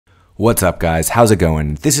What's up guys, how's it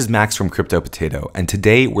going? This is Max from Crypto Potato, and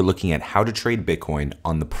today we're looking at how to trade Bitcoin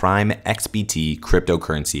on the PrimeXBT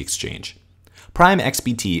cryptocurrency exchange.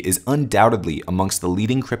 PrimeXBT is undoubtedly amongst the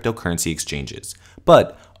leading cryptocurrency exchanges,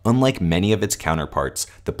 but unlike many of its counterparts,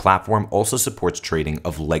 the platform also supports trading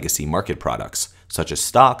of legacy market products, such as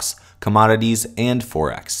stocks, commodities, and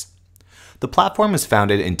Forex. The platform was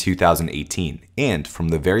founded in 2018, and from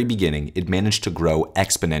the very beginning, it managed to grow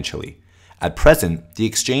exponentially. At present, the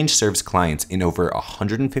exchange serves clients in over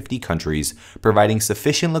 150 countries, providing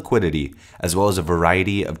sufficient liquidity as well as a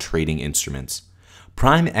variety of trading instruments.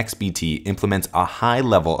 PrimeXBT implements a high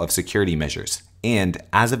level of security measures, and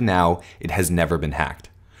as of now, it has never been hacked.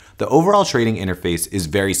 The overall trading interface is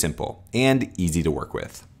very simple and easy to work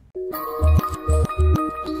with.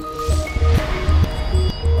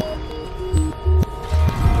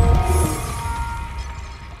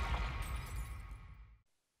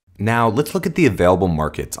 Now, let's look at the available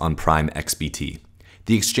markets on PrimeXBT.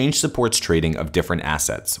 The exchange supports trading of different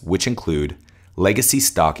assets, which include legacy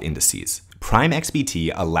stock indices.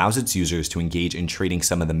 PrimeXBT allows its users to engage in trading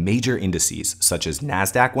some of the major indices, such as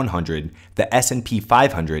NASDAQ 100, the S&P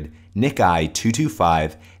 500, Nikkei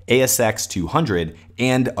 225, ASX 200,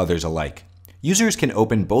 and others alike. Users can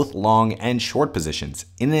open both long and short positions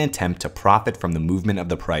in an attempt to profit from the movement of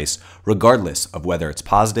the price, regardless of whether it's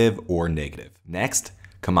positive or negative. Next,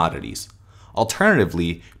 commodities.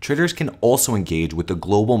 Alternatively, traders can also engage with the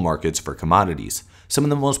global markets for commodities. Some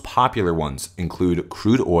of the most popular ones include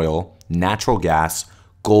crude oil, natural gas,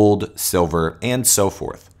 gold, silver, and so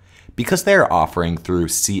forth. Because they are offering through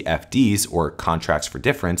CFDs or contracts for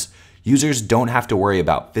difference, users don't have to worry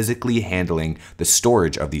about physically handling the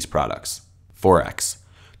storage of these products. Forex.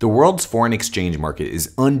 The world's foreign exchange market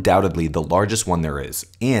is undoubtedly the largest one there is,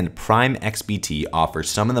 and PrimeXBT offers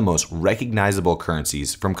some of the most recognizable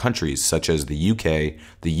currencies from countries such as the UK,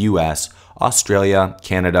 the US, Australia,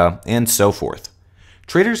 Canada, and so forth.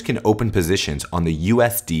 Traders can open positions on the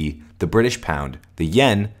USD, the British pound, the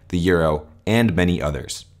yen, the euro, and many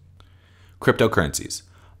others. Cryptocurrencies.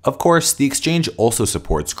 Of course, the exchange also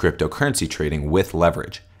supports cryptocurrency trading with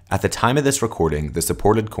leverage. At the time of this recording, the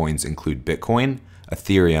supported coins include Bitcoin,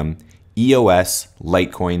 Ethereum, EOS,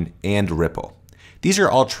 Litecoin, and Ripple. These are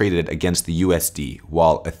all traded against the USD,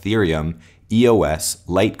 while Ethereum, EOS,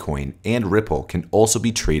 Litecoin, and Ripple can also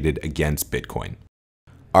be traded against Bitcoin.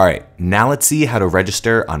 Alright, now let's see how to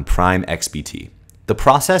register on PrimeXBT. The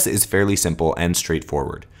process is fairly simple and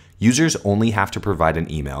straightforward. Users only have to provide an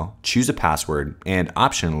email, choose a password, and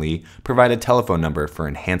optionally provide a telephone number for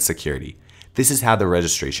enhanced security. This is how the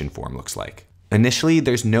registration form looks like. Initially,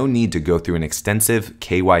 there's no need to go through an extensive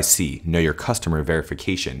KYC, Know Your Customer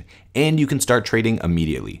verification, and you can start trading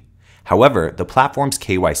immediately. However, the platform's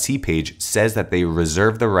KYC page says that they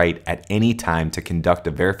reserve the right at any time to conduct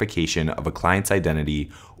a verification of a client's identity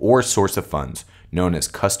or source of funds, known as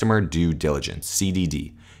Customer Due Diligence,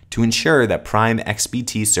 CDD, to ensure that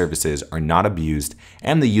PrimeXBT services are not abused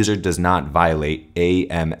and the user does not violate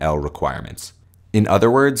AML requirements. In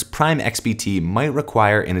other words, PrimeXBT might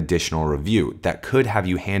require an additional review that could have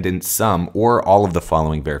you hand in some or all of the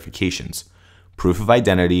following verifications: proof of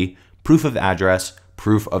identity, proof of address,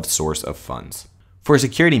 proof of source of funds. For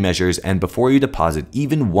security measures and before you deposit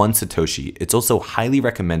even one Satoshi, it's also highly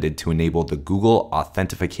recommended to enable the Google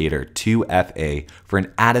Authenticator 2FA for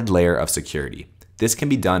an added layer of security. This can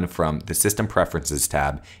be done from the System Preferences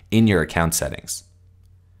tab in your account settings.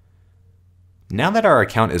 Now that our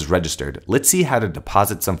account is registered, let's see how to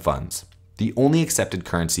deposit some funds. The only accepted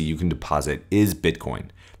currency you can deposit is Bitcoin.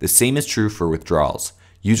 The same is true for withdrawals.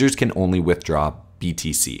 Users can only withdraw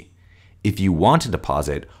BTC. If you want to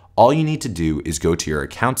deposit, all you need to do is go to your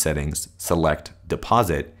account settings, select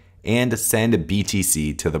Deposit, and send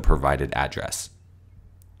BTC to the provided address.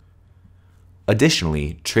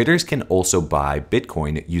 Additionally, traders can also buy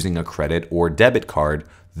Bitcoin using a credit or debit card,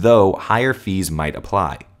 though higher fees might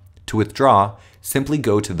apply. To withdraw, simply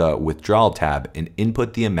go to the Withdrawal tab and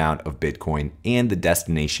input the amount of Bitcoin and the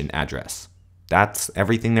destination address. That's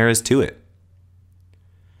everything there is to it.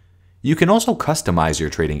 You can also customize your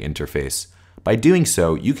trading interface. By doing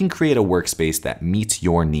so, you can create a workspace that meets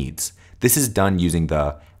your needs. This is done using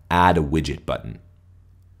the Add Widget button.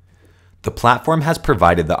 The platform has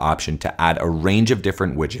provided the option to add a range of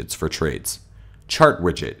different widgets for trades. Chart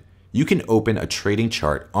widget. You can open a trading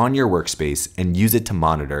chart on your workspace and use it to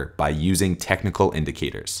monitor by using technical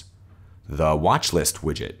indicators. The watch list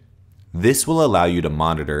widget. This will allow you to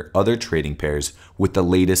monitor other trading pairs with the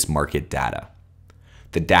latest market data.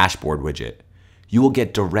 The dashboard widget. You will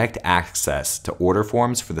get direct access to order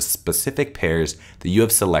forms for the specific pairs that you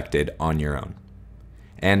have selected on your own.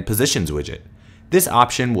 And positions widget. This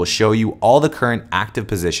option will show you all the current active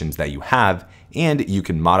positions that you have, and you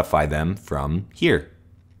can modify them from here.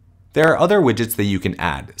 There are other widgets that you can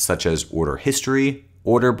add, such as order history,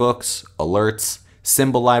 order books, alerts,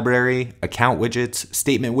 symbol library, account widgets,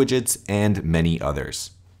 statement widgets, and many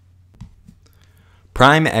others.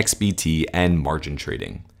 PrimeXBT and margin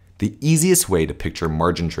trading. The easiest way to picture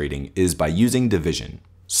margin trading is by using division.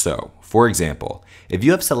 So, for example, if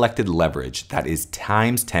you have selected leverage that is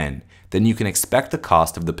times 10, then you can expect the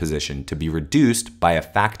cost of the position to be reduced by a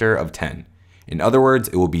factor of 10. In other words,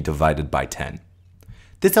 it will be divided by 10.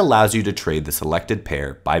 This allows you to trade the selected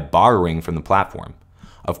pair by borrowing from the platform.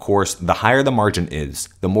 Of course, the higher the margin is,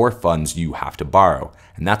 the more funds you have to borrow,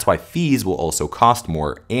 and that's why fees will also cost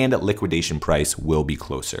more and liquidation price will be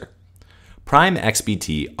closer.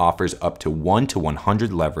 PrimeXBT offers up to 1 to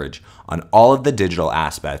 100 leverage on all of the digital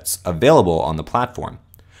assets available on the platform.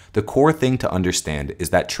 The core thing to understand is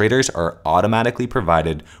that traders are automatically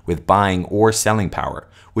provided with buying or selling power,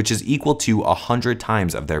 which is equal to 100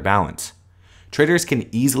 times of their balance. Traders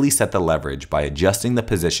can easily set the leverage by adjusting the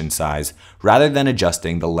position size rather than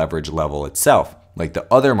adjusting the leverage level itself, like the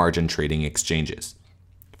other margin trading exchanges.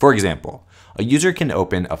 For example, a user can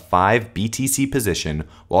open a 5 BTC position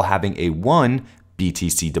while having a 1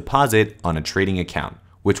 BTC deposit on a trading account,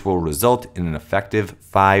 which will result in an effective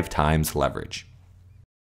 5 times leverage.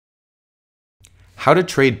 How to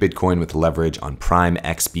trade Bitcoin with leverage on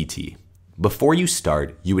PrimeXBT. Before you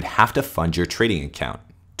start, you would have to fund your trading account.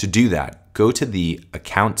 To do that, go to the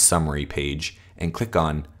Account Summary page and click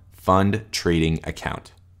on Fund Trading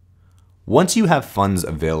Account. Once you have funds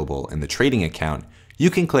available in the trading account,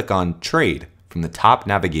 you can click on Trade from the top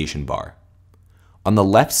navigation bar. On the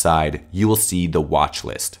left side, you will see the watch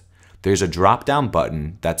list. There's a drop-down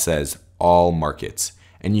button that says All Markets,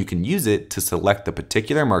 and you can use it to select the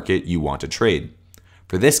particular market you want to trade.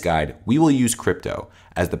 For this guide, we will use crypto,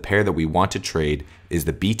 as the pair that we want to trade is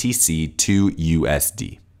the BTC to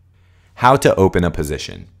USD. How to open a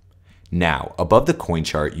position. Now, above the coin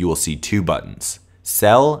chart, you will see 2 buttons,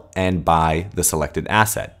 sell and buy the selected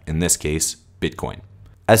asset, in this case, Bitcoin.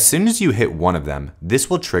 As soon as you hit one of them, this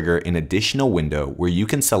will trigger an additional window where you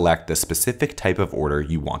can select the specific type of order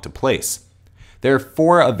you want to place. There are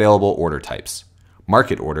 4 available order types.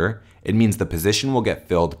 Market order, it means the position will get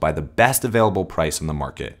filled by the best available price on the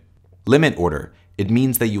market. Limit order, it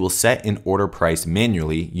means that you will set an order price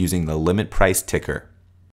manually using the limit price ticker.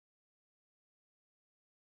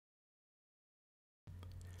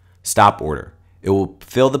 Stop order, it will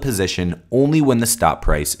fill the position only when the stop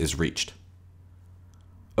price is reached.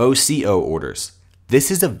 OCO orders. This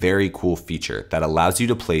is a very cool feature that allows you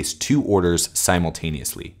to place 2 orders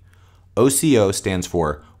simultaneously. OCO stands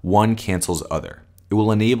for One Cancels Other. It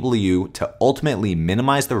will enable you to ultimately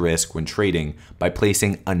minimize the risk when trading by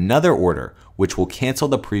placing another order, which will cancel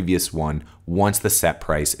the previous one once the set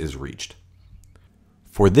price is reached.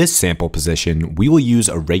 For this sample position, we will use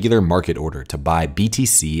a regular market order to buy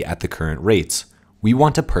BTC at the current rates. We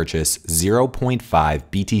want to purchase 0.5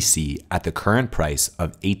 BTC at the current price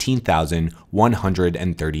of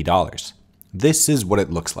 $18,130. This is what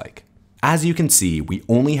it looks like. As you can see, we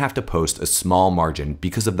only have to post a small margin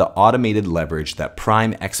because of the automated leverage that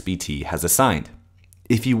PrimeXBT has assigned.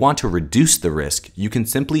 If you want to reduce the risk, you can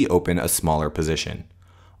simply open a smaller position.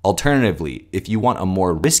 Alternatively, if you want a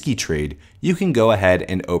more risky trade, you can go ahead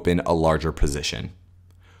and open a larger position.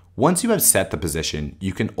 Once you have set the position,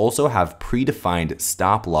 you can also have predefined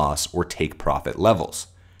stop loss or take profit levels.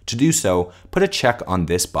 To do so, put a check on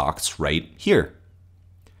this box right here.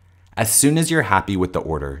 As soon as you're happy with the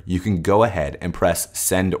order, you can go ahead and press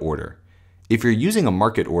Send Order. If you're using a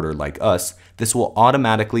market order like us, this will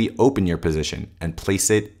automatically open your position and place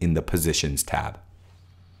it in the Positions tab.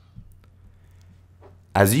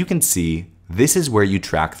 As you can see, this is where you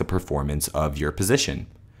track the performance of your position.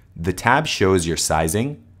 The tab shows your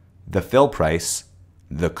sizing, the fill price,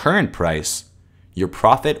 the current price, your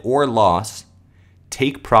profit or loss,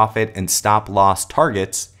 take profit and stop loss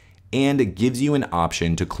targets, and it gives you an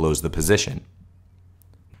option to close the position.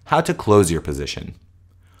 How to close your position.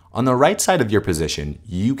 On the right side of your position,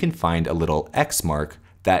 you can find a little X mark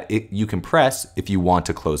that you can press if you want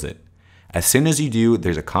to close it. As soon as you do,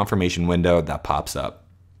 there's a confirmation window that pops up.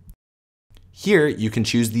 Here, you can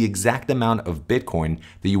choose the exact amount of Bitcoin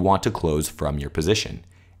that you want to close from your position.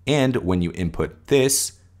 And when you input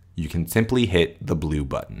this, you can simply hit the blue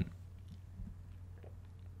button.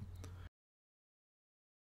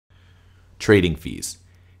 Trading fees.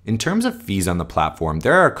 In terms of fees on the platform,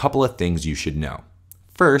 there are a couple of things you should know.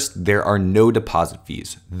 First, there are no deposit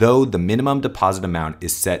fees, though the minimum deposit amount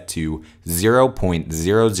is set to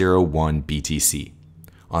 0.001 BTC.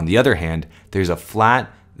 On the other hand, there's a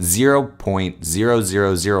flat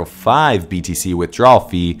 0.0005 BTC withdrawal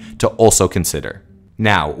fee to also consider.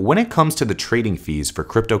 Now, when it comes to the trading fees for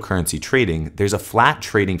cryptocurrency trading, there's a flat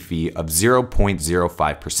trading fee of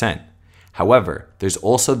 0.05%. However, there's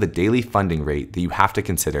also the daily funding rate that you have to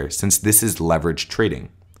consider since this is leveraged trading.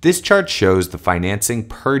 This chart shows the financing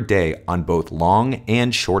per day on both long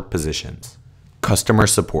and short positions. Customer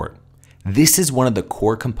support. This is one of the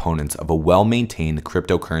core components of a well-maintained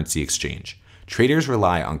cryptocurrency exchange. Traders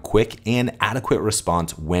rely on quick and adequate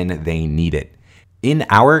response when they need it. In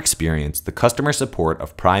our experience, the customer support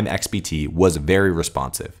of PrimeXBT was very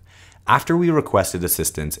responsive. After we requested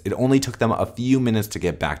assistance, it only took them a few minutes to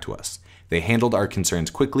get back to us. They handled our concerns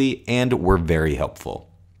quickly and were very helpful.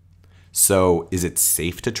 So, is it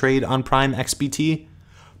safe to trade on PrimeXBT?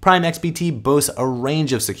 PrimeXBT boasts a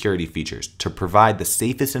range of security features to provide the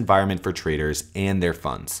safest environment for traders and their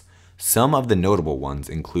funds. Some of the notable ones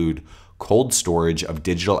include cold storage of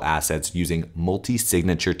digital assets using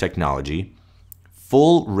multi-signature technology,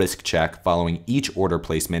 full risk check following each order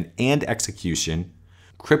placement and execution,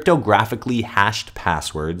 cryptographically hashed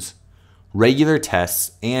passwords, regular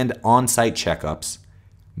tests and on-site checkups,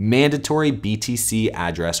 mandatory BTC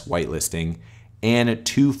address whitelisting, and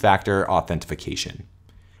two-factor authentication.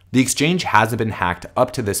 The exchange hasn't been hacked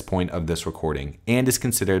up to this point of this recording and is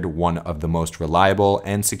considered one of the most reliable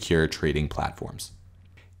and secure trading platforms.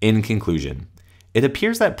 In conclusion, it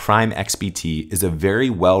appears that PrimeXBT is a very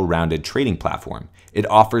well-rounded trading platform. It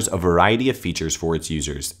offers a variety of features for its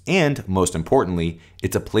users, and most importantly,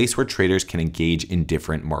 it's a place where traders can engage in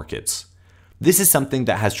different markets. This is something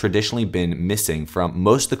that has traditionally been missing from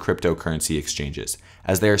most of the cryptocurrency exchanges,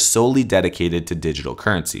 as they are solely dedicated to digital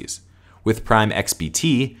currencies. With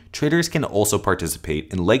PrimeXBT, traders can also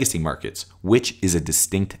participate in legacy markets, which is a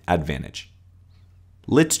distinct advantage.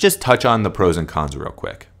 Let's just touch on the pros and cons real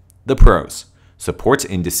quick. The pros: supports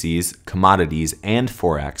indices, commodities, and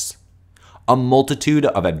Forex. A multitude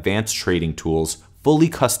of advanced trading tools, fully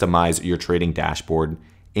customize your trading dashboard,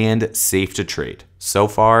 and safe to trade. So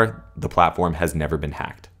far, the platform has never been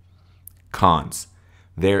hacked. Cons: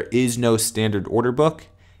 there is no standard order book,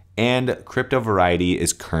 and crypto variety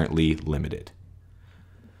is currently limited.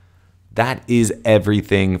 That is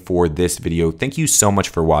everything for this video. Thank you so much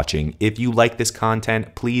for watching. If you like this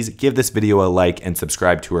content, please give this video a like and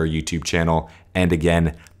subscribe to our YouTube channel. And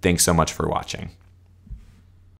again, thanks so much for watching.